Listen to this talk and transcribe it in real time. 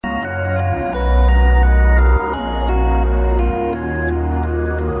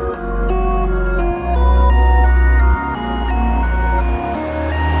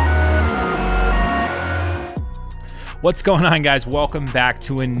What's going on, guys? Welcome back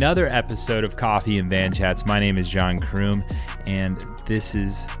to another episode of Coffee and Van Chats. My name is John Kroom, and this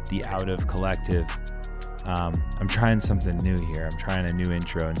is the Out of Collective. I'm trying something new here. I'm trying a new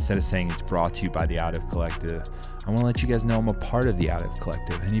intro. Instead of saying it's brought to you by the Out of Collective, I want to let you guys know I'm a part of the Out of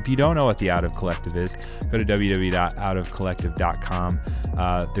Collective. And if you don't know what the Out of Collective is, go to www.outofcollective.com.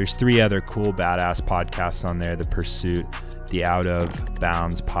 There's 3 other cool, badass podcasts on there: The Pursuit, the Out of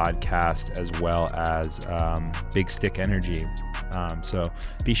Bounds podcast, as well as Big Stick Energy. So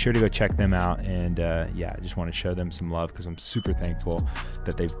be sure to go check them out. And I just want to show them some love because I'm super thankful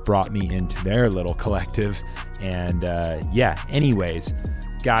that they've brought me into their little collective. And anyways,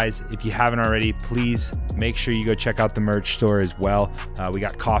 guys, if you haven't already, please make sure you go check out the merch store as well. We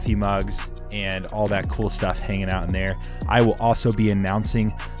got coffee mugs and all that cool stuff hanging out in there. I will also be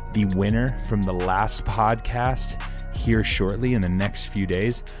announcing the winner from the last podcast here shortly in the next few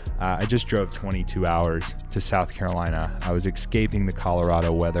days. I just drove 22 hours to South Carolina. I was escaping the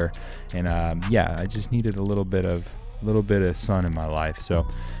Colorado weather, and I just needed a little bit of sun in my life. So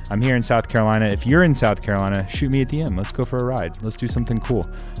I'm here in South Carolina. If you're in South Carolina, shoot me a DM. Let's go for a ride. Let's do something cool.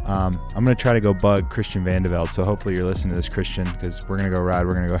 I'm going to try to go bug Christian Vandeveld. So hopefully you're listening to this, Christian, because we're going to go ride.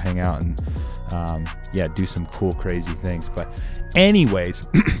 We're going to go hang out and do some cool, crazy things. But anyways,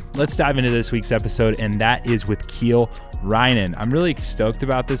 let's dive into this week's episode, and that is with Kiel Reinen. I'm really stoked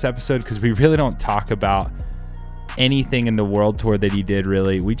about this episode because we really don't talk about anything in the world tour that he did,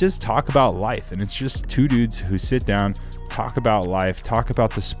 really. We just talk about life, and it's just 2 dudes who sit down, talk about life, talk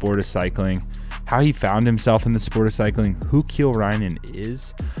about the sport of cycling, how he found himself in the sport of cycling, who Kiel Reinen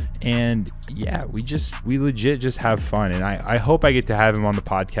is, and we legit just have fun. And I hope I get to have him on the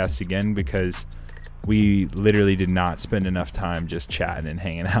podcast again, because we literally did not spend enough time just chatting and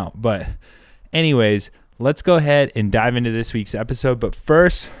hanging out. But anyways, let's go ahead and dive into this week's episode. But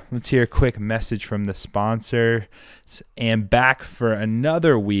first, let's hear a quick message from the sponsor. And back for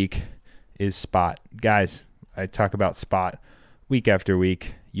another week is Spot. Guys, I talk about Spot week after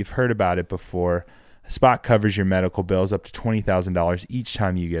week. You've heard about it before. Spot covers your medical bills up to $20,000 each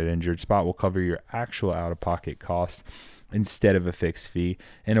time you get injured. Spot will cover your actual out-of-pocket cost instead of a fixed fee.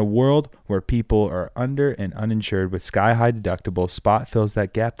 In a world where people are under and uninsured with sky-high deductibles, Spot fills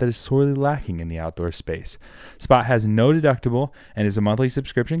that gap that is sorely lacking in the outdoor space. Spot has no deductible and is a monthly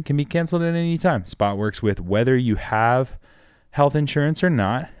subscription, can be canceled at any time. Spot works with whether you have health insurance or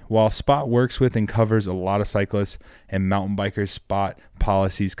not. While Spot works with and covers a lot of cyclists and mountain bikers, Spot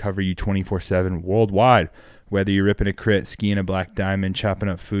policies cover you 24/7 worldwide. Whether you're ripping a crit, skiing a black diamond, chopping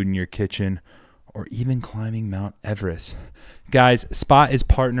up food in your kitchen, or even climbing Mount Everest. Guys, Spot is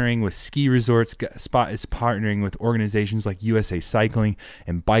partnering with ski resorts. Spot is partnering with organizations like USA Cycling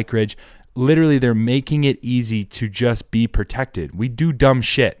and Bike Ridge. Literally, they're making it easy to just be protected. We do dumb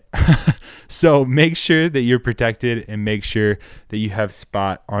shit. So make sure that you're protected and make sure that you have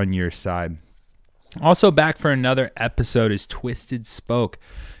Spot on your side. Also back for another episode is Twisted Spoke.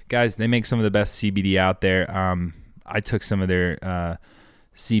 Guys, they make some of the best CBD out there. I took some of their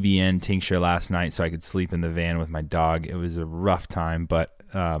CBN tincture last night so I could sleep in the van with my dog. It was a rough time, but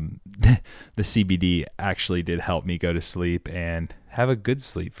the CBD actually did help me go to sleep and have a good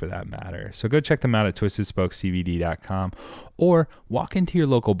sleep for that matter. So go check them out at twistedspokecbd.com, or walk into your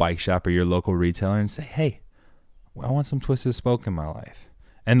local bike shop or your local retailer and say, hey, I want some Twisted Spoke in my life.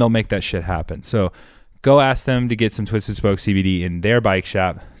 And they'll make that shit happen. So go ask them to get some Twisted Spoke CBD in their bike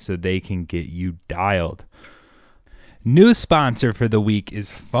shop so they can get you dialed. New sponsor for the week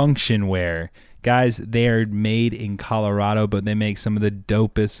is Function Wear. Guys, they are made in Colorado, but they make some of the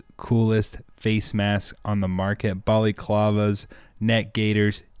dopest, coolest face masks on the market. Balaclavas, neck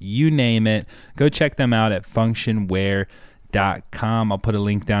gaiters, you name it. Go check them out at functionwear.com. I'll put a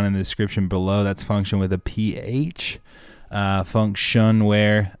link down in the description below. That's function with a PH. Function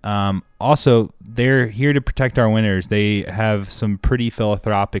Wear. Also, they're here to protect our winters. They have some pretty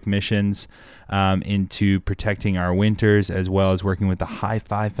philanthropic missions into protecting our winters, as well as working with the High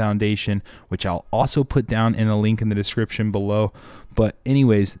Five Foundation, which I'll also put down in a link in the description below. But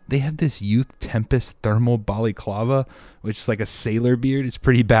anyways, they have this Youth Tempest Thermal Balaclava, which is like a sailor beard. It's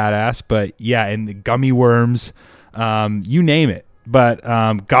pretty badass. But yeah, and the gummy worms, you name it. But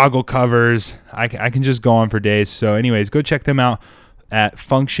goggle covers, I can just go on for days. So anyways, go check them out at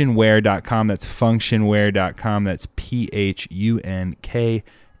functionwear.com. That's functionwear.com. That's PHUNKSHUN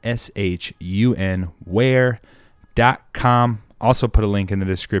wear.com. Also put a link in the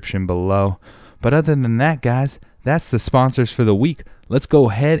description below. But other than that, guys, that's the sponsors for the week. Let's go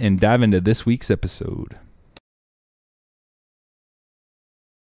ahead and dive into this week's episode.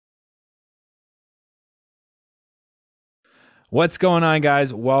 What's going on,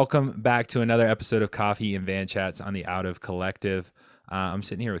 guys? Welcome back to another episode of Coffee and Van Chats on the Out of Collective. I'm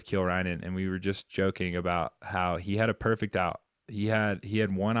sitting here with Keel Reinen, and we were just joking about how he had a perfect out. He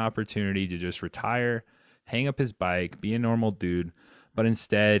had one opportunity to just retire, hang up his bike, be a normal dude, but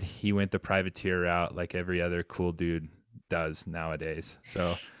instead he went the privateer route like every other cool dude does nowadays.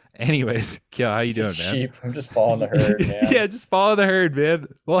 So, anyways, Keel, how you doing, man? Sheep. I'm just following the herd, man. Yeah, just follow the herd, man.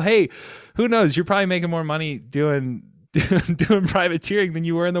 Well, hey, who knows? You're probably making more money doing privateering than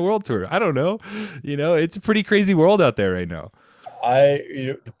you were in the world tour. I don't know. It's a pretty crazy world out there right now.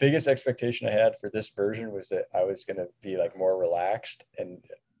 The biggest expectation I had for this version was that I was going to be like more relaxed, and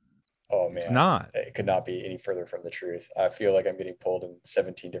oh It's man, not. it could not be any further from the truth. I feel like I'm getting pulled in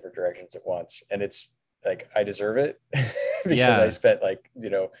 17 different directions at once, and it's like I deserve it because I Yeah. spent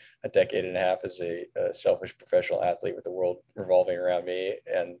a decade and a half as a selfish professional athlete with the world revolving around me,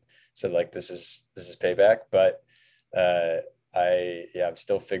 and so like this is payback. But uh, I'm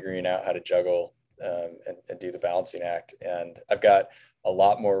still figuring out how to juggle and do the balancing act. And I've got a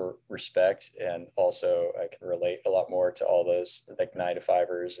lot more respect, and also I can relate a lot more to all those like 9 to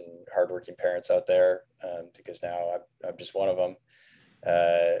 5ers and hardworking parents out there, because now I'm just one of them.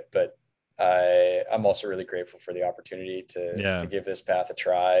 But I'm also really grateful for the opportunity to Yeah. give this path a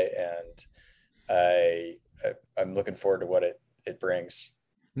try, and I, I'm looking forward to what it brings.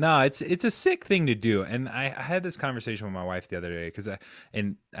 No, it's a sick thing to do. And I had this conversation with my wife the other day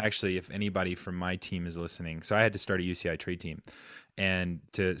and actually if anybody from my team is listening, so I had to start a UCI trade team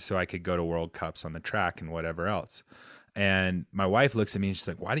so I could go to World Cups on the track and whatever else. And my wife looks at me and she's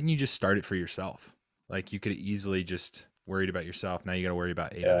like, "Why didn't you just start it for yourself? Like you could easily just worried about yourself. Now you got to worry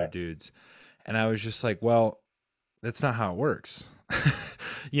about 8 other Yeah. dudes." And I was just like, "Well, that's not how it works." And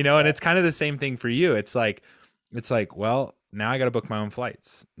Yeah. it's kind of the same thing for you. It's like, well, now I got to book my own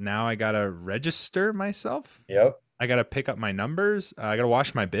flights. Now I got to register myself. Yep. I got to pick up my numbers. I got to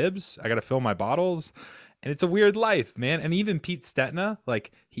wash my bibs. I got to fill my bottles. And it's a weird life, man. And even Pete Stetna,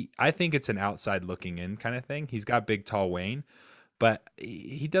 like I think it's an outside looking in kind of thing. He's got big, tall Wayne, but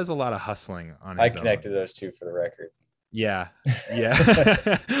he does a lot of hustling on I his own. connected those two for the record. Yeah.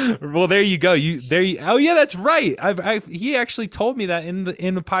 Yeah. Well, there you go. Oh yeah, that's right. He actually told me that in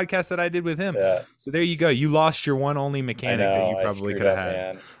the podcast that I did with him. Yeah, So there you go. You lost your one only I mechanic that know you I probably screwed could have up,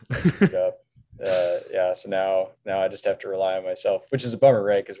 had. man. I screwed up. Yeah, so now I just have to rely on myself, which is a bummer,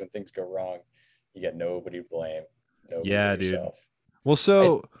 right? Because when things go wrong, you got nobody to blame, nobody but Yeah, dude. yourself. Well, I,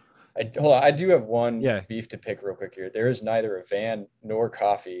 so I hold on. I do have one yeah. beef to pick real quick here. There is neither a van nor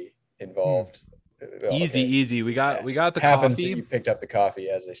coffee Hmm. involved. Well, Easy, okay. easy. We got the Happens that coffee. you picked up the coffee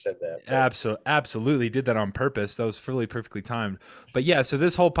as I said that, but Absolutely did that on purpose. That was really perfectly timed. But yeah, so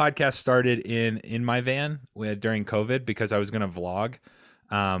this whole podcast started in my van during COVID because I was going to vlog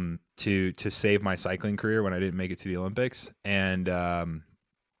to save my cycling career when I didn't make it to the Olympics. And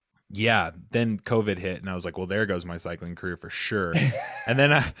yeah, then COVID hit and I was like, well, there goes my cycling career for sure. And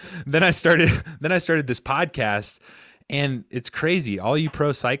then I started this podcast. And it's crazy. All you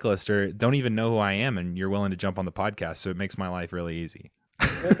pro cyclists don't even know who I am, and you're willing to jump on the podcast. So it makes my life really easy. I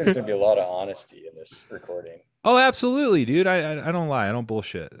feel like there's gonna be a lot of honesty in this recording. Oh, absolutely, dude. I don't lie. I don't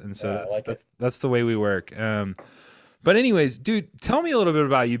bullshit. And so Yeah, I that's like it. that's that's the way we work. But anyways, dude, tell me a little bit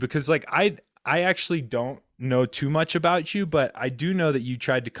about you because like I actually don't know too much about you, but I do know that you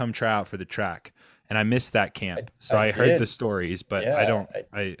tried to come try out for the track, and I missed that I, camp. So I I heard the did. stories, but I Yeah, don't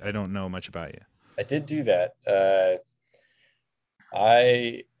I don't know much about you. I did do that.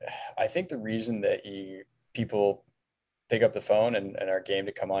 I I think the reason that you people pick up the phone and are game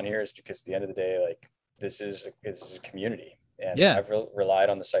to come on here is because at the end of the day, like this is a community, and Yeah, I've relied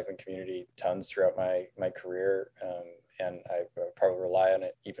on the cycling community tons throughout my career, and I probably rely on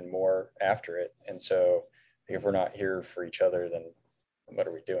it even more after it. And so, if we're not here for each other, then what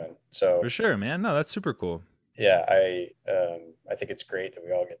are we doing? for So sure, man. No, that's super cool. yeah, I think it's great that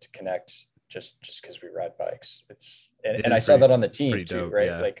we all get to connect just because we ride bikes. And, It and is I saw pretty that on the team pretty too, dope. right?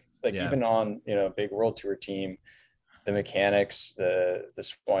 Yeah. Like Yeah. even on a big world tour team, the mechanics, the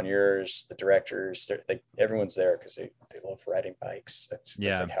soigneurs, the directors, like everyone's there because they love riding bikes. That's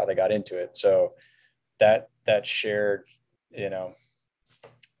Yeah. like how they got into it. So that shared, you know,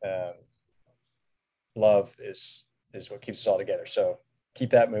 um, love is what keeps us all together. So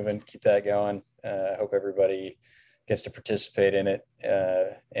keep that moving, keep that going. I hope everybody gets to participate in it.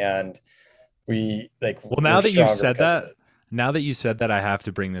 And Well, we're stronger because of it. now that you said that, I have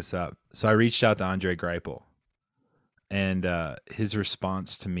to bring this up. So I reached out to Andre Greipel, and his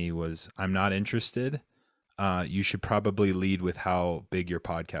response to me was, "I'm not interested. You should probably lead with how big your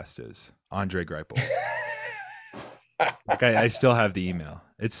podcast is." Andre Greipel. Like I still have the email.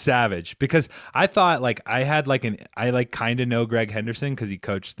 It's savage because I thought like I had like I like kind of know Greg Henderson because he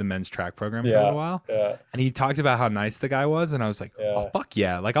coached the men's track program for a Yeah, little while, yeah, and he talked about how nice the guy was, and I was like, oh yeah, fuck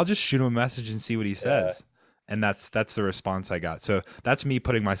yeah, like I'll just shoot him a message and see what he yeah. says, and that's the response I got. So that's me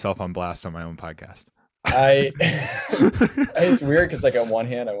putting myself on blast on my own podcast. I it's weird because like on one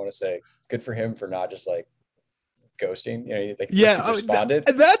hand, I want to say good for him for not just like ghosting. You know, like at least Yeah, he responded.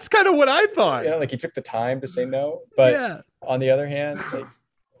 that's kind of what I thought. You know, like he took the time to say no. But Yeah, on the other hand, like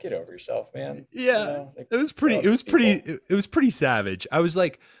get over yourself, man. You yeah, know, like it was we're pretty. all It was just pretty. people. It was pretty savage. I was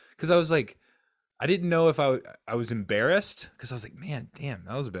like, because I was like, I didn't know if I was embarrassed because I was like, man, damn,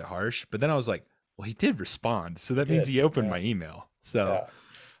 that was a bit harsh. But then I was like, well, he did respond, so He that means did. he opened Yeah, my email. So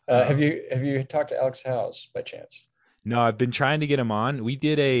yeah. um, Have you talked to Alex House by chance? no, I've been trying to get him on. We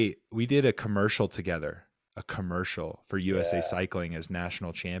did a commercial together, a commercial for USA Yeah. Cycling as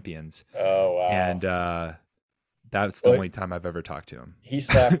national champions, Oh wow. and that's the Well, only time I've ever talked to him. he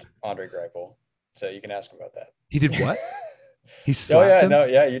slapped Andre Greipel, so you can ask him about that. He did what? He Oh slapped yeah, him, no,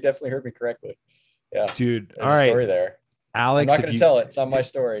 yeah, you definitely heard me correctly. Yeah, dude. All there's a right, story there. I'm Alex, not if going to you tell it. It's on my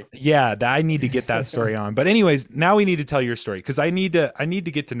story. yeah, I need to get that story on. But anyways, now we need to tell your story because I need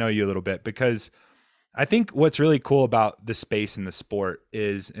to get to know you a little bit because I think what's really cool about the space and the sport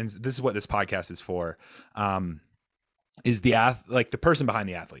is, and this is what this podcast is for, um, is like the person behind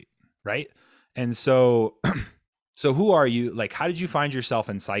the athlete, right? And so, so who are you? Like, how did you find yourself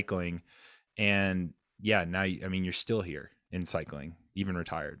in cycling? And yeah, now I mean, you're still here in cycling, even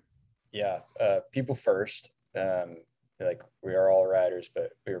retired. Yeah, people first. Like we are all riders,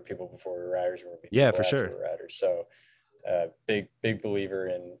 but we were people before we were riders. We were Yeah, people for after we sure. were riders. So, big believer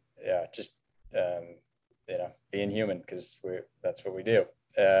in yeah, just um, you know, being human because we that's what we do.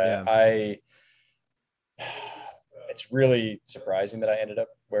 Yeah, I it's really surprising that I ended up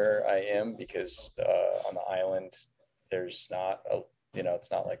where I am because on the island there's not a you know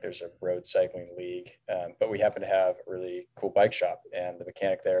it's not like there's a road cycling league, but we happen to have a really cool bike shop, and the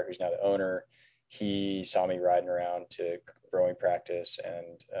mechanic there, who's now the owner, he saw me riding around to rowing practice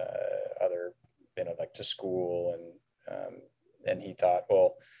and other like to school, and he thought,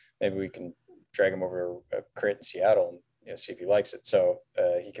 well, maybe we can drag him over to a crit in Seattle and see if he likes it. So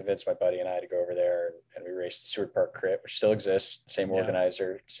he convinced my buddy and I to go over there, and we raced the Seward Park Crit, which still exists, same yeah,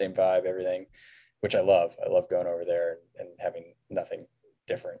 organizer, same vibe, everything, which I love. I love going over there and having nothing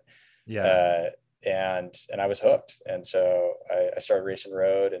different. yeah, Uh, and I was hooked, and so I started racing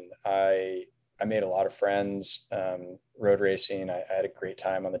road, and I made a lot of friends road racing. I had a great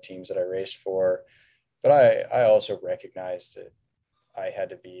time on the teams that I raced for, but I also recognized that I had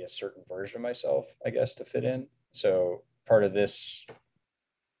to be a certain version of myself, I guess, to fit in. So part of this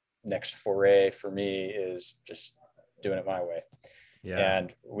next foray for me is just doing it my way. yeah,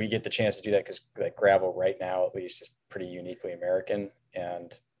 And we get the chance to do that because like gravel right now, at least, is pretty uniquely American.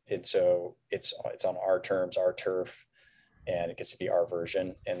 And so it's on our terms, our turf, and it gets to be our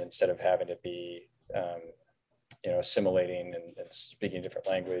version. And instead of having to be, assimilating and speaking a different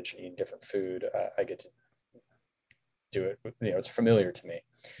language, eating different food, I get to do it. It's familiar to me.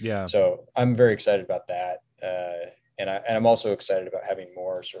 yeah, So I'm very excited about that. And I'm also excited about having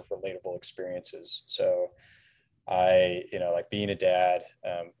more sort of relatable experiences. So like being a dad,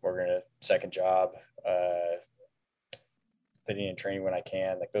 working a second job, fitting and training when I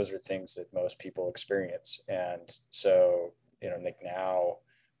can, like those are things that most people experience. And so, like now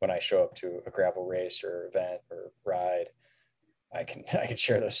when I show up to a gravel race or event or ride, I can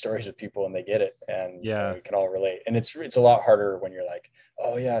share those stories with people and they get it, and yeah, we can all relate. And it's a lot harder when you're like,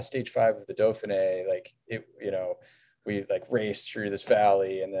 oh yeah, stage 5 of the Dauphiné, like we like raced through this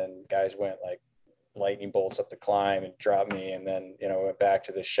valley, and then guys went like lightning bolts up the climb and dropped me, and then went back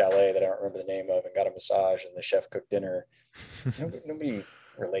to this chalet that I don't remember the name of and got a massage, and the chef cooked dinner. Nobody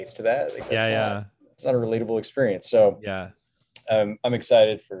relates to that. Like yeah, that's not yeah, it's not a relatable experience. So yeah. I'm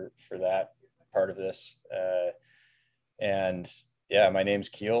excited for that part of this. And yeah, my name's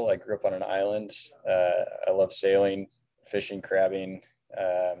Keel. I grew up on an island. I love sailing, fishing, crabbing.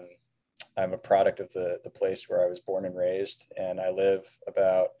 I'm a product of the place where I was born and raised, and I live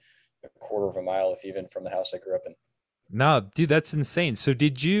about a quarter of a mile, if even, from the house I grew up in. No, dude, that's insane. So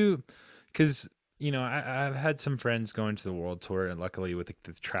did you, because I've had some friends going to the world tour, and luckily with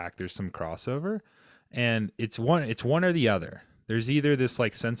the track, there's some crossover, and it's one or the other. There's either this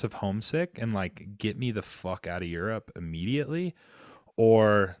like sense of homesick and like get me the fuck out of Europe immediately,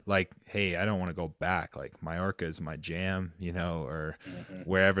 or like, hey, I don't want to go back. Like Mallorca is my jam, or Mm-hmm.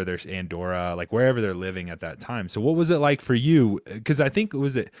 wherever there's Andorra, like wherever they're living at that time. So what was it like for you? Because I think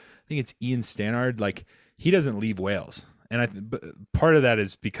it's Ian Stannard. Like he doesn't leave Wales, and but part of that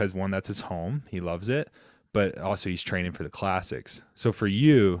is because one, that's his home, he loves it, but also he's training for the classics. So for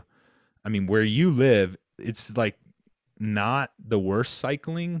you, I mean, where you live, it's like not the worst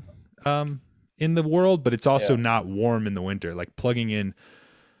cycling in the world, but it's also Yeah. not warm in the winter. Like plugging in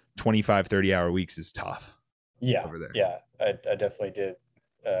 25, 30-hour weeks is tough Yeah. over there. Yeah. I definitely did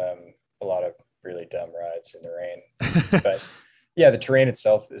a lot of really dumb rides in the rain. But yeah, the terrain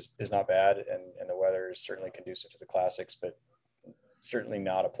itself is not bad, and the weather is certainly conducive to the classics, but certainly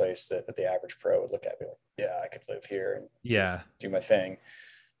not a place that the average pro would look at and be like, yeah, I could live here and Yeah. do my thing.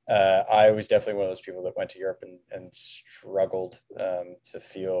 I was definitely one of those people that went to Europe and struggled to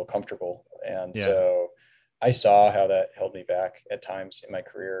feel comfortable. And Yeah. so I saw how that held me back at times in my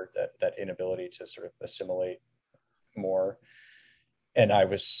career, that inability to sort of assimilate more. And I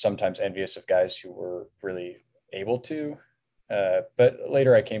was sometimes envious of guys who were really able to. But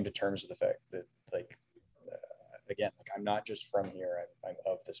later I came to terms with the fact that, like, again, like I'm not just from here, I'm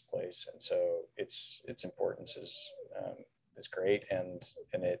of this place. And so its importance is great. And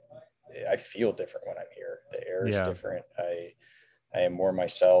I feel different when I'm here. The air is Yeah. different. I am more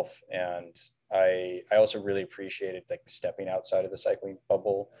myself. And I also really appreciated like stepping outside of the cycling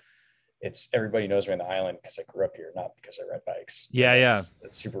bubble. It's everybody knows me on the island because I grew up here, not because I ride bikes. Yeah. And Yeah.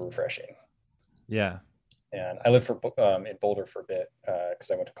 that's super refreshing. Yeah. And I lived in Boulder for a bit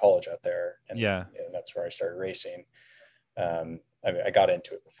because I went to college out there, Yeah. and that's where I started racing. I mean, I got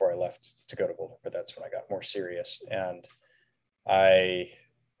into it before I left to go to Boulder, but that's when I got more serious. And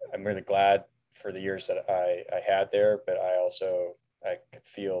I'm really glad for the years that I had there, but I could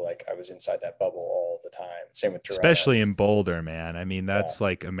feel like I was inside that bubble all the time. Same with Girona. Especially in Boulder, man. I mean, Yeah, that's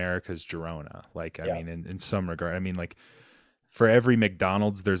like America's Girona. Like, I yeah, mean, in some regard, I mean, like for every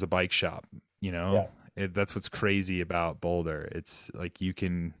McDonald's, there's a bike shop, you know? yeah. That's what's crazy about Boulder. It's like you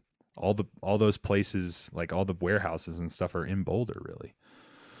can all those places, like all the warehouses and stuff are in Boulder, really.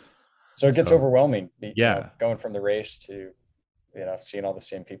 So it gets So overwhelming, yeah, going from the race to, seeing all the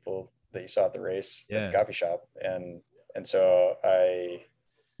same people that you saw at the race at the yeah. coffee shop. And so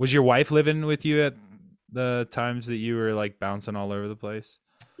Was your wife living with you at the times that you were like bouncing all over the place?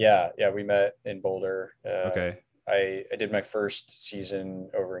 yeah, we met in Boulder. Okay. I did my first season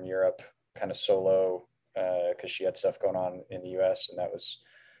over in Europe kind of solo because she had stuff going on in the US, and that was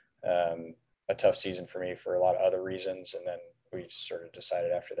a tough season for me for a lot of other reasons. And then we sort of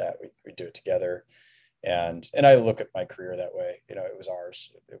decided after that we'd do it together. And I look at my career that way. It was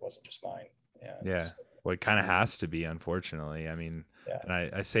ours. It wasn't just mine. And Yeah. Well, it kind of has to be, unfortunately. I mean, yeah,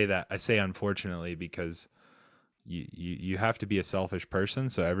 and I say unfortunately because you have to be a selfish person,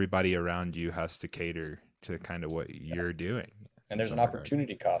 so everybody around you has to cater to kind of what yeah. you're doing And in there's an some regard.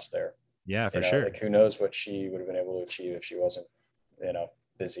 opportunity cost there. Yeah, for sure. Like who knows what she would have been able to achieve if she wasn't,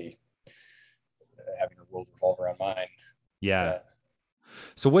 busy having her world revolve around mine. Yeah. Yeah.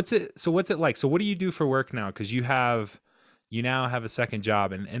 So what's it like? So what do you do for work now? Because you now have a second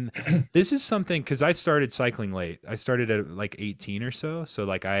job, and this is something because I started cycling late. I started at like 18 or so. So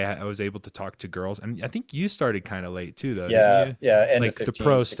like I was able to talk to girls, and I think you started kind of late too, though, didn't Yeah. you? Yeah. End of Like the 15,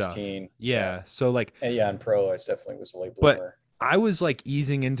 pro 16. stuff. Yeah. Yeah. So like, And yeah, in pro, I definitely was a late but bloomer. I was like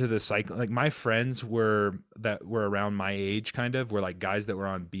easing into the cycle. Like my friends that were around my age, kind of, were like guys that were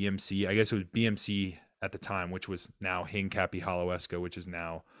on BMC. I guess it was BMC at the time, which was now Hincapie Haloesco, which is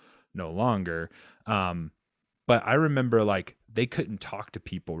now no longer. But I remember like they couldn't talk to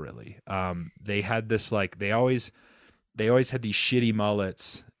people really. They had this like they always had these shitty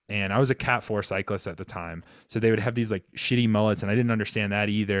mullets. And I was a Cat 4 cyclist at the time. So they would have these like shitty mullets, and I didn't understand that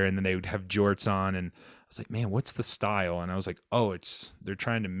either. And then they would have jorts on, and I was like, man, what's the style? And I was like, oh, they're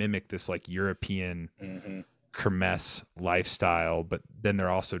trying to mimic this like European Mm-hmm. kermesse lifestyle, but then they're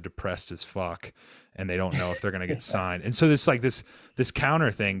also depressed as fuck, and they don't know if they're gonna get signed. And so this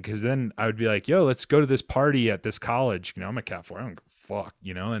counter thing, because then I would be like, yo, let's go to this party at this college. I'm a Cat 4, I don't give a fuck,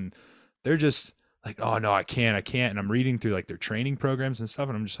 and they're just like, oh no, I can't. And I'm reading through like their training programs and stuff,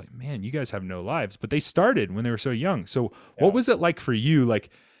 and I'm just like, man, you guys have no lives. But they started when they were so young. So Yeah. what was it like for you, like,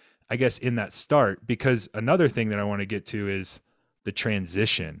 I guess, in that start? Because another thing that I want to get to is the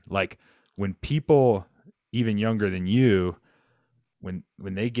transition. Like when people even younger than you, when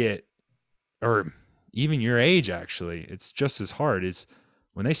they get, or even your age, actually, it's just as hard, is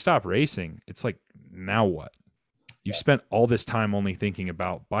when they stop racing. It's like, now what? You've spent all this time only thinking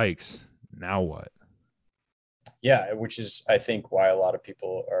about bikes. Now what? Yeah, which is, I think, why a lot of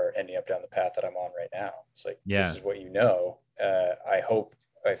people are ending up down the path that I'm on right now. It's like, Yeah. this is what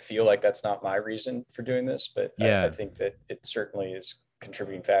I feel like that's not my reason for doing this, but Yeah. I think that it certainly is a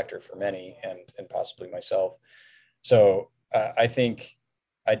contributing factor for many, and possibly myself. So I think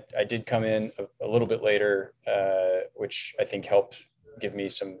I did come in a little bit later, which I think helped give me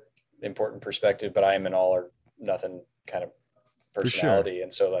some important perspective, but I am an all or nothing kind of For sure. personality.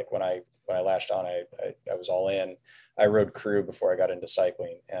 And so like when I lashed on, I was all in. I rode crew before I got into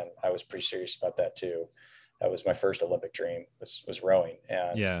cycling, and I was pretty serious about that too. That was my first Olympic dream, was rowing.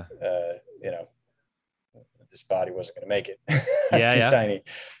 And, Yeah. you know, this body wasn't going to make it. I'm Yeah. too Yeah. tiny.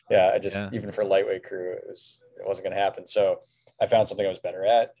 Yeah. I just, Yeah. even for lightweight crew, it wasn't going to happen. So I found something I was better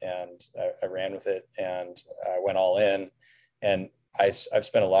at, and I ran with it, and I went all in. And I've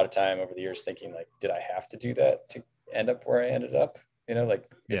spent a lot of time over the years thinking, like, did I have to do that to end up where I ended up? You know, like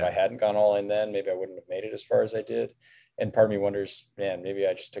if I Yeah. hadn't gone all in then, maybe I wouldn't have made it as far as I did. And part of me wonders, man, maybe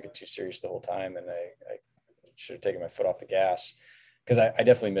I just took it too serious the whole time, and I should have taken my foot off the gas, because I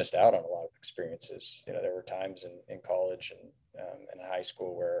definitely missed out on a lot of experiences. You know, there were times in college and in high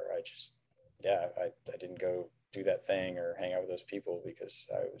school where I just, yeah, I didn't go do that thing or hang out with those people because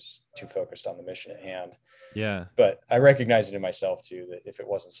I was too focused on the mission at hand. Yeah. But I recognized it in myself too, that if it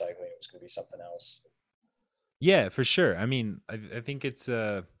wasn't cycling, it was going to be something else. Yeah, for sure. I mean, I think it's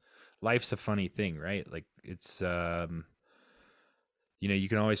life's a funny thing, right? Like it's you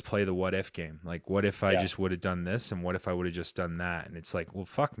can always play the what if game. Like, what if I Yeah. just would have done this, and what if I would have just done that? And it's like, well,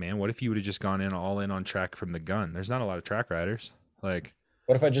 fuck, man. What if you would have just gone in all in on track from the gun? There's not a lot of track riders. Like,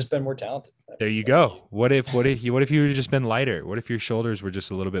 What if I just been more talented? there you That'd go. be, What if you would have just been lighter? What if your shoulders were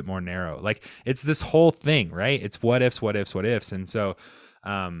just a little bit more narrow? Like, it's this whole thing, right? It's what ifs, what ifs, what ifs. And so,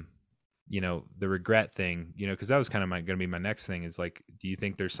 um, the regret thing, because that was kind of going to be my next thing is like, do you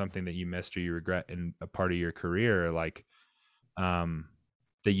think there's something that you missed or you regret in a part of your career? Or like, um,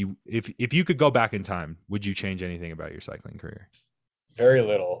 that if you could go back in time, would you change anything about your cycling career? very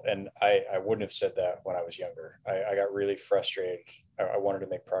little. And I wouldn't have said that when I was younger. I got really frustrated. I wanted to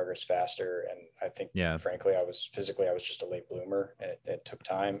make progress faster. And I think, Yeah. frankly, I was just a late bloomer, and it took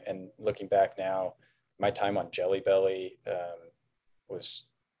time. And looking back now, my time on Jelly Belly was,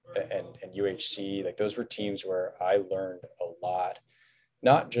 and UHC, like those were teams where I learned a lot,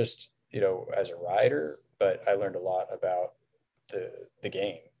 not just, as a rider, but I learned a lot about the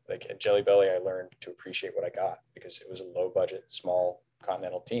game. Like at Jelly Belly, I learned to appreciate what I got because it was a low budget, small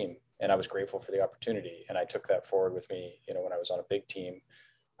continental team. And I was grateful for the opportunity. And I took that forward with me, when I was on a big team.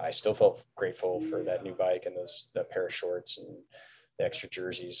 I still felt grateful for that new bike and that pair of shorts and the extra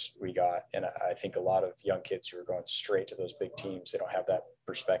jerseys we got. And I think a lot of young kids who are going straight to those big teams, they don't have that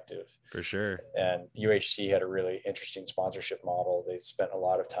perspective. For sure. And UHC had a really interesting sponsorship model. They spent a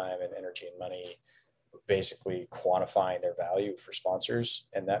lot of time and energy and money basically quantifying their value for sponsors,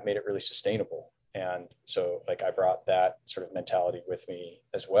 and that made it really sustainable. And so like I brought that sort of mentality with me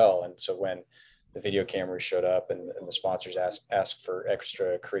as well. And so when the video cameras showed up and the sponsors asked for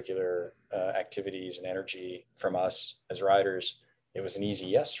extracurricular activities and energy from us as riders, it was an easy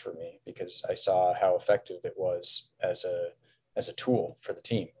yes for me because I saw how effective it was as a tool for the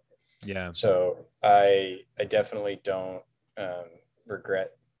team. Yeah. So I definitely don't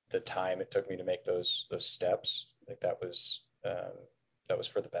regret the time it took me to make those steps. Like that was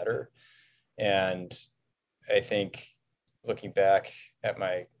for the better. And I think looking back at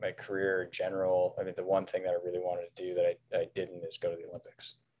my career in general, I mean, the one thing that I really wanted to do that I didn't is go to the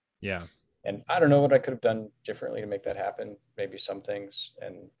Olympics. Yeah. And I don't know what I could have done differently to make that happen. Maybe some things,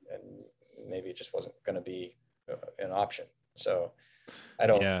 and maybe it just wasn't going to be an option. So I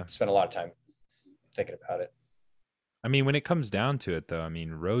don't spend a lot of time thinking about it. I mean, when it comes down to it, though, I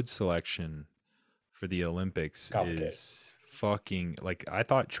mean, road selection for the Olympics is fucking like, I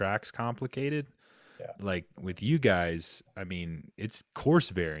thought track's complicated. Yeah. Like with you guys, I mean, it's course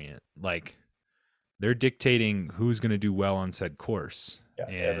variant. Like they're dictating who's going to do well on said course. Yeah,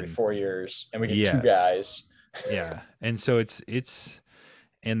 every 4 years, and we get two Yes. guys. Yeah, and so it's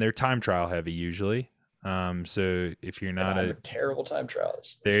and they're time trial heavy usually. So if you're not a terrible time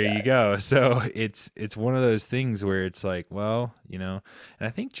trialist, there you go. So it's one of those things where it's like, well, and I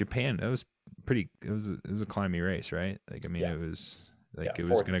think Japan, it was a climby race, right? Like, I mean, it was like it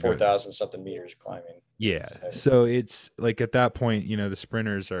was going to go 4,000 something meters climbing. Yeah. So it's like at that point, the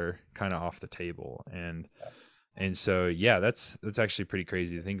sprinters are kind of off the table, and so yeah, that's actually pretty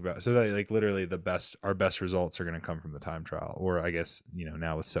crazy to think about. So that like literally our best results are going to come from the time trial, or I guess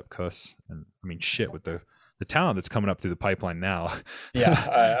now with Sepp Kuss, and I mean shit with the talent that's coming up through the pipeline now. Yeah,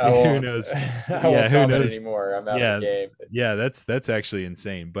 I who won't, knows? I won't comment anymore. I'm out of the game. But. Yeah, that's actually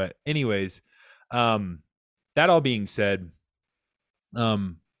insane. But anyways, that all being said,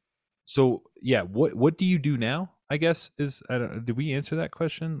 so yeah, what do you do now? I guess did we answer that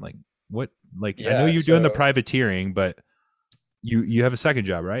question? Like what? Like I know you're doing the privateering, but you have a second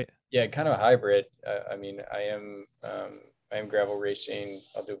job, right? Yeah, kind of a hybrid. I mean, I am gravel racing.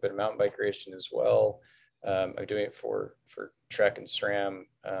 I'll do a bit of mountain bike racing as well. I'm doing it for Trek and SRAM,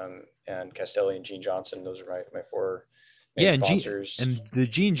 and Castelli and Gene Johnson. Those are my four main Yeah, sponsors. and the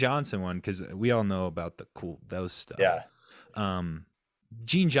Gene Johnson one, because we all know about those stuff. Yeah.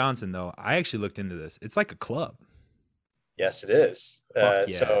 Gene Johnson, though, I actually looked into this. It's like a club. Yes, it is. Fuck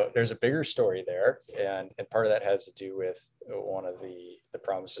yeah. So there's a bigger story there, and part of that has to do with one of the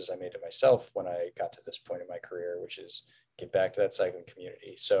promises I made to myself when I got to this point in my career, which is get back to that cycling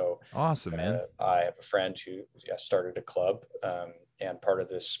community. So awesome, man. I have a friend who started a club, and part of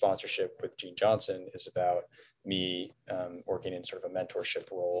this sponsorship with Gene Johnson is about me working in sort of a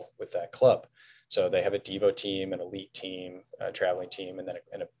mentorship role with that club. So they have a Devo team, an elite team, a traveling team, and then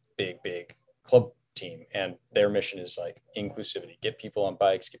a big club team. And their mission is like inclusivity, get people on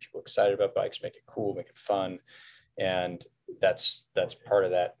bikes, get people excited about bikes, make it cool, make it fun. And that's part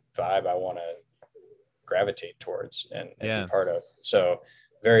of that vibe I want to gravitate towards and be part of. So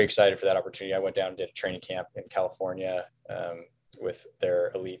very excited for that opportunity. I went down and did a training camp in California with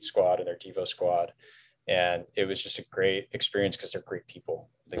their elite squad and their Devo squad. And it was just a great experience because they're great people.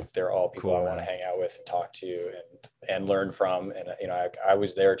 They're all people I want to hang out with and talk to and learn from. And, you know, I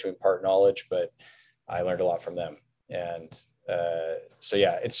was there to impart knowledge, but I learned a lot from them. And so,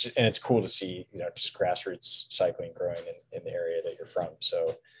 yeah, it's cool to see, you know, just grassroots cycling growing in the area that you're from.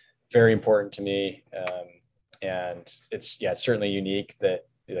 So very important to me. And it's certainly unique that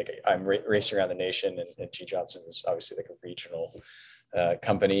like I'm racing around the nation, and G Johnson is obviously like a regional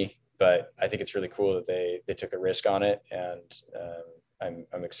company, but I think it's really cool that they took a risk on it, and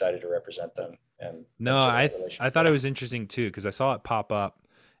I'm excited to represent them. And no, I thought it was interesting too, because I saw it pop up,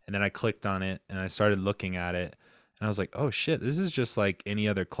 and then I clicked on it and I started looking at it, and I was like, oh shit, this is just like any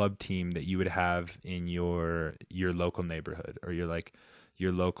other club team that you would have in your local neighborhood, or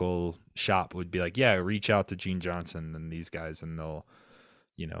your local shop would be like, yeah, reach out to Gene Johnson and these guys, and they'll,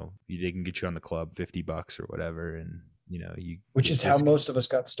 you know, they can get you on the club $50 or whatever, and you know, which is how most of us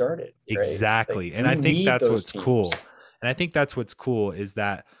got started. Exactly. Right? And I think that's what's cool. And I think that's what's cool is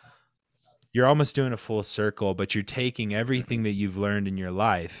that you're almost doing a full circle, but you're taking everything that you've learned in your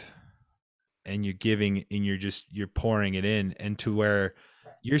life and you're giving, and you're pouring it in, and to where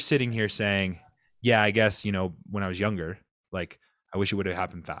you're sitting here saying, yeah, I guess, you know, when I was younger, like I wish it would have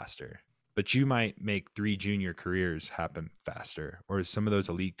happened faster, but you might make 3 junior careers happen faster, or some of those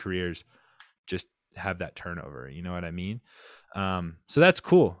elite careers just have that turnover. You know what I mean? So that's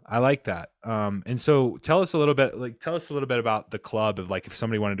cool. I like that. And so tell us a little bit about the club, of like, if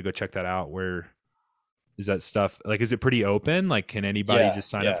somebody wanted to go check that out, where is that stuff? Like, is it pretty open? Like, can anybody just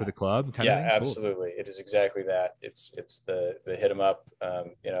sign up for the club? Absolutely. Cool. It is exactly that. It's the hit them up,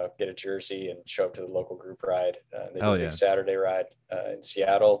 you know, get a jersey and show up to the local group ride. They do a big Saturday ride in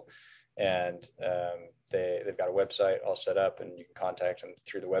Seattle, and they've got a website all set up, and you can contact them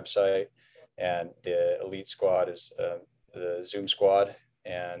through the website. And the elite squad is the Zoom squad,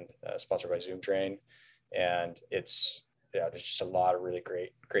 and sponsored by Zoom Train. And there's just a lot of really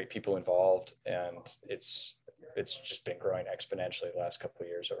great people involved, and it's just been growing exponentially the last couple of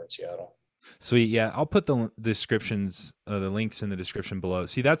years over in Seattle. Sweet. Yeah, I'll put the descriptions, the links in the description below.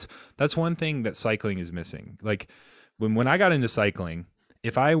 See, that's one thing that cycling is missing. Like when I got into cycling,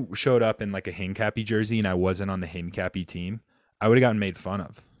 if I showed up in like a Hincapie jersey and I wasn't on the Hincapie team, I would have gotten made fun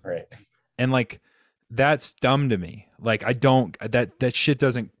of. Right. And like, that's dumb to me. Like, I don't, that shit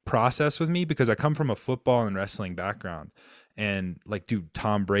doesn't process with me, because I come from a football and wrestling background. And like, dude,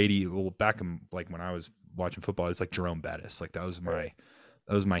 Tom Brady, well, back in like when I was watching football, it's like Jerome Bettis. Like that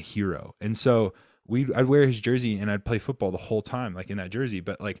was my hero. And so I'd wear his jersey and I'd play football the whole time, like in that jersey.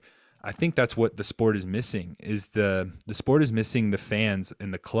 But like, I think that's what the sport is missing, is the sport is missing the fans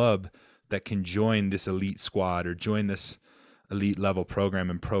in the club that can join this elite squad or join this elite level program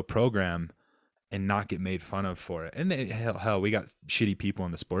and pro program and not get made fun of for it. And hell, we got shitty people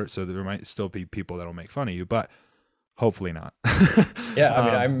in the sport, so there might still be people that'll make fun of you, but hopefully not. Yeah. I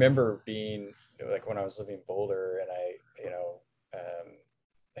mean, I remember being like, when I was living in Boulder, and I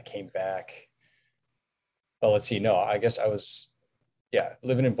came back. Well, let's see. No, I guess I was,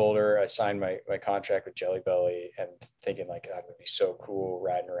 living in Boulder. I signed my contract with Jelly Belly, and thinking like, that would be so cool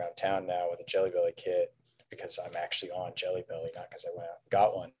riding around town now with a Jelly Belly kit, because I'm actually on Jelly Belly, not because I went out and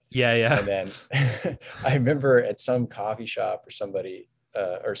got one. Yeah. And then I remember at some coffee shop or somebody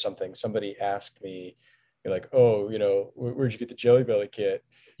asked me, you're like, oh, you know, where'd you get the Jelly Belly kit?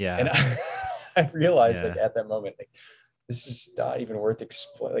 Yeah. And I realized like at that moment, like, this is not even worth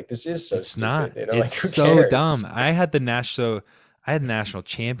explaining. Like, this is so stupid. Not. You know, it's like, who so cares? dumb. I had the national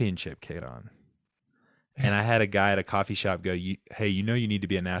championship kit on. And I had a guy at a coffee shop go, hey, you know, you need to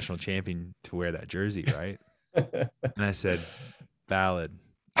be a national champion to wear that jersey, right? And I said, valid.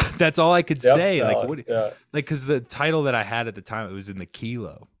 That's all I could Yep. say. Like Valid. what? Yeah. Like because the title that I had at the time, it was in the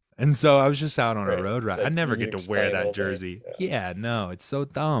kilo, and so I was just out on a Right. road ride. I Like never you can get to wear explain the that whole thing. jersey. Yeah. Yeah, no, it's so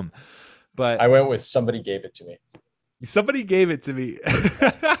dumb. But I went with somebody gave it to me. somebody gave it to me.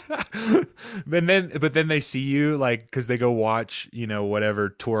 But then they see you like because they go watch, whatever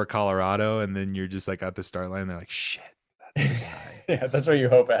tour Colorado, and then you're just like at the start line. They're like, shit, that's the guy. Yeah, that's what you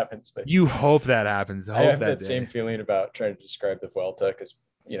hope happens. But You hope that happens. I Hope have that that day. same feeling about trying to describe the Vuelta because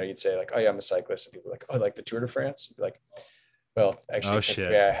you'd say like, oh yeah, I'm a cyclist, and people are like, oh, like the Tour de France. You'd be like, well, actually, Oh shit.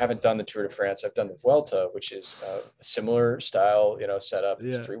 yeah, I haven't done the Tour de France. I've done the Vuelta, which is a similar style, setup.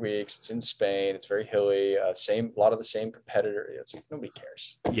 It's Yeah. 3 weeks. It's in Spain. It's very hilly. A lot of the same competitor. It's like nobody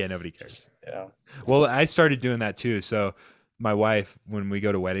cares. Yeah, nobody cares. Well, It's- I started doing that too. So my wife, when we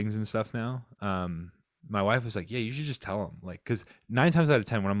go to weddings and stuff now, my wife was like, "Yeah, you should just tell them." Like, because 9 times out of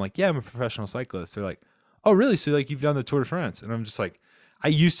 10, when I'm like, "Yeah, I'm a professional cyclist," they're like, "Oh, really? So like you've done the Tour de France?" And I'm just like, I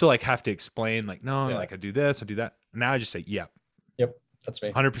used to like have to explain, like, no, Yeah. like I do this, I do that. Now I just say, "Yeah, Yep, that's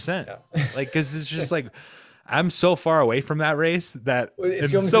me. 100%." Yeah. Like, because it's just like I'm so far away from that race that, Well, it's and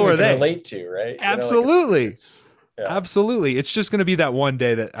the only so thing are we can they. relate to, right? Absolutely. Yeah. Absolutely. It's just going to be that one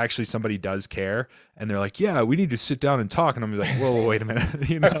day that actually somebody does care and they're like, yeah, we need to sit down and talk. And I'm like, whoa, wait a minute.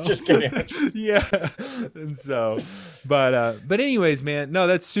 I was just kidding. Yeah. And so, but anyways, man, no,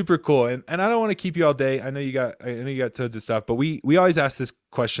 that's super cool. And I don't want to keep you all day. I know you got tons of stuff, but we always ask this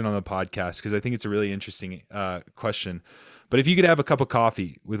question on the podcast because I think it's a really interesting question. But if you could have a cup of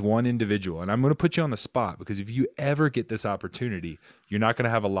coffee with one individual, and I'm going to put you on the spot because if you ever get this opportunity, you're not going to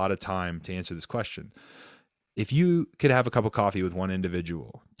have a lot of time to answer this question. If you could have a cup of coffee with one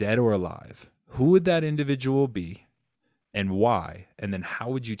individual, dead or alive, who would that individual be and why? And then how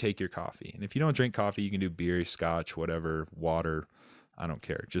would you take your coffee? And if you don't drink coffee, you can do beer, scotch, whatever, water. I don't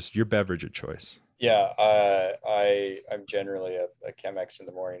care. Just your beverage of choice. Yeah, I'm generally a Chemex in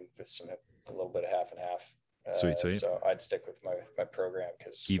the morning with a little bit of half and half. Sweet. So I'd stick with my program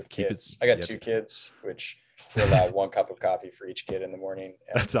because Keep kids, it. I got 2 kids, which we're allowed 1 cup of coffee for each kid in the morning.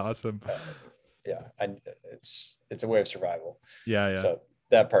 And, that's awesome. Yeah, and it's a way of survival. Yeah. So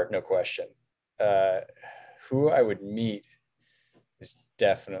that part, no question. Who I would meet is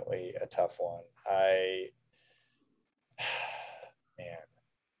definitely a tough one. Man.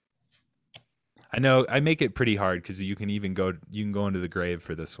 I know I make it pretty hard because you can go into the grave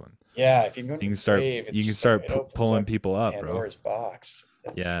for this one. Yeah, if you can go you can start pulling people up, Pandora's bro. Box.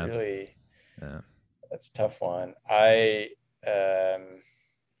 That's yeah. Really, yeah. That's a tough one.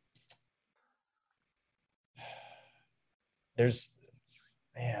 There's,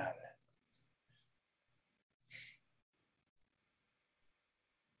 man.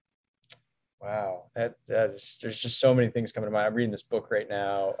 Wow, there's just so many things coming to mind. I'm reading this book right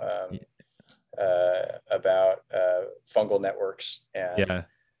now about fungal networks and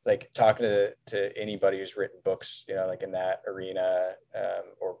like talking to anybody who's written books, like in that arena,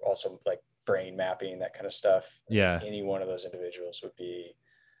 or also like brain mapping, that kind of stuff. Yeah. Any one of those individuals would be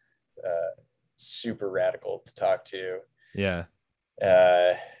super radical to talk to. Yeah.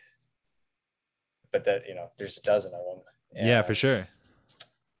 But that, there's a dozen of them. And yeah, for sure.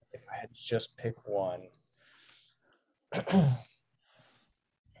 If I had to just pick one,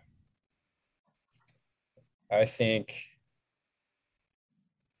 I think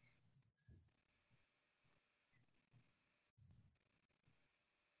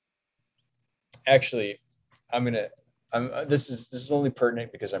actually this is only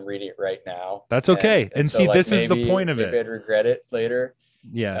pertinent because I'm reading it right now. That's okay. And so see, like this is the point of maybe it. I'd regret it later.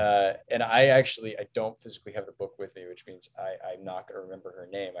 Yeah. And I don't physically have the book with me, which means I'm not going to remember her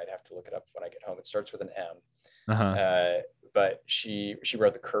name. I'd have to look it up when I get home. It starts with an M. Uh-huh. But she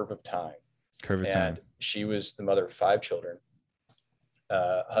wrote The Curve of Time. And she was the mother of 5 children.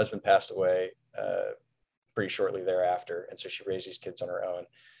 Husband passed away pretty shortly thereafter. And so she raised these kids on her own.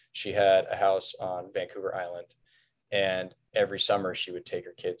 She had a house on Vancouver Island. And every summer she would take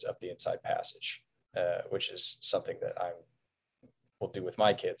her kids up the Inside Passage, which is something that will do with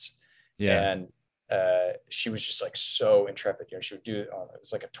my kids. Yeah. And she was just like so intrepid. She would do it on, it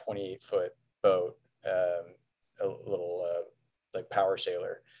was like a 28-foot boat, a little like power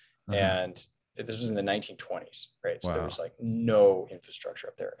sailor. Uh-huh. And this was in the 1920s, right? So there was like no infrastructure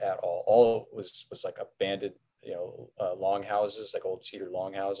up there at all. All was like abandoned, long houses, like old cedar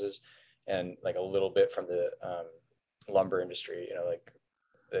long houses, and like a little bit from the lumber industry, like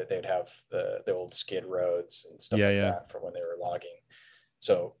they'd have the old skid roads and stuff that from when they were logging.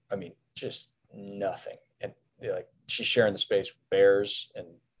 So, I mean, just nothing. And like she's sharing the space with bears and,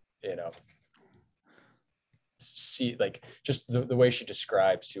 see like just the way she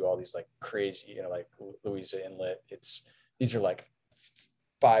describes to all these like crazy, like Louisa Inlet, these are like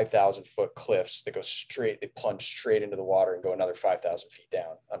 5,000 foot cliffs that go straight, they plunge straight into the water and go another 5,000 feet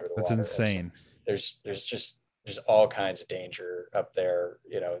down under the That's water. So insane. there's just all kinds of danger up there,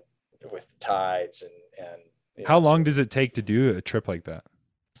 with the tides and How long so does it take to do a trip like that?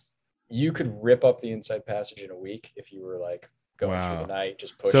 you could rip up the Inside Passage in a week if you were like going through the Wow. night,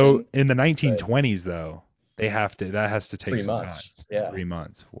 just So pushing. in the But 1920s, though, that has to take 3 some time. months. Yeah. 3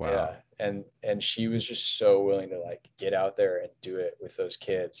 months. Wow. Yeah. And she was just so willing to like get out there and do it with those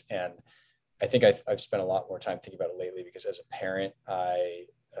kids. And I think I've spent a lot more time thinking about it lately because as a parent,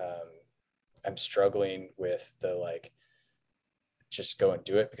 I'm struggling with the like, just go and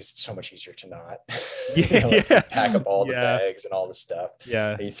do it because it's so much easier to not. Yeah. Pack up all the bags and all the stuff.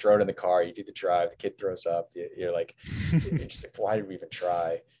 Yeah. And you throw it in the car, you do the drive, the kid throws up, you're like, you're just like, why did we even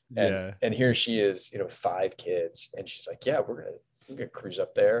try? And here she is, 5 kids, and she's like, yeah, we're gonna cruise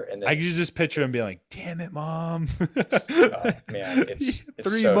up there. And then I could just picture him being like, damn it, mom. Man, it's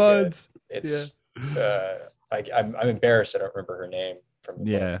 3 so months. Good. It's I'm embarrassed I don't remember her name from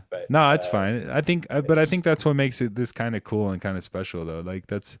the book, but no, it's fine. I think that's what makes it this kind of cool and kind of special, though. Like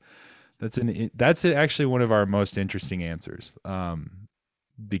that's actually one of our most interesting answers,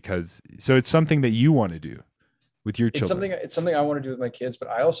 because so it's something that you want to do with your children. It's something I want to do with my kids, but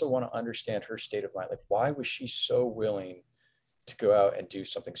I also want to understand her state of mind. Like, why was she so willing to go out and do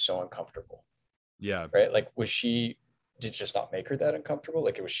something so uncomfortable? Yeah. Right. Like, did it just not make her that uncomfortable?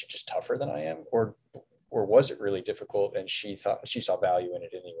 Like, was she just tougher than I am? Or was it really difficult and she thought she saw value in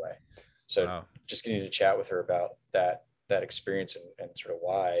it anyway? So just getting to chat with her about that experience and sort of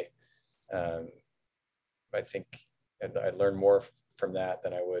why, I think I learned more from that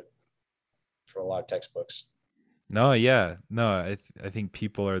than I would from a lot of textbooks. No, yeah. No, I think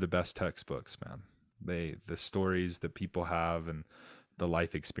people are the best textbooks, man. The stories that people have and the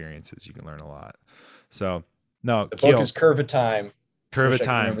life experiences, you can learn a lot. So, no, the book is Curve of Time. Curve of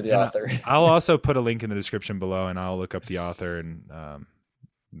Time. Remember the author. I'll also put a link in the description below, and I'll look up the author and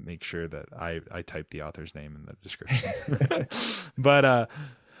make sure that I type the author's name in the description.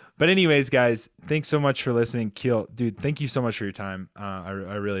 But anyways, guys, thanks so much for listening. Keel, dude, thank you so much for your time. I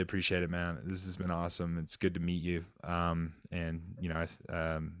really appreciate it, man. This has been awesome. It's good to meet you. And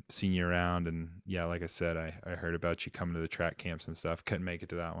I seen you around, and yeah, like I said, I heard about you coming to the track camps and stuff. Couldn't make it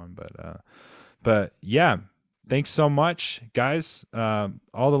to that one, but yeah, thanks so much, guys. All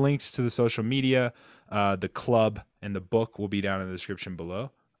the links to the social media, the club, and the book will be down in the description below.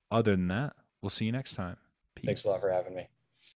 Other than that, we'll see you next time. Peace. Thanks a lot for having me.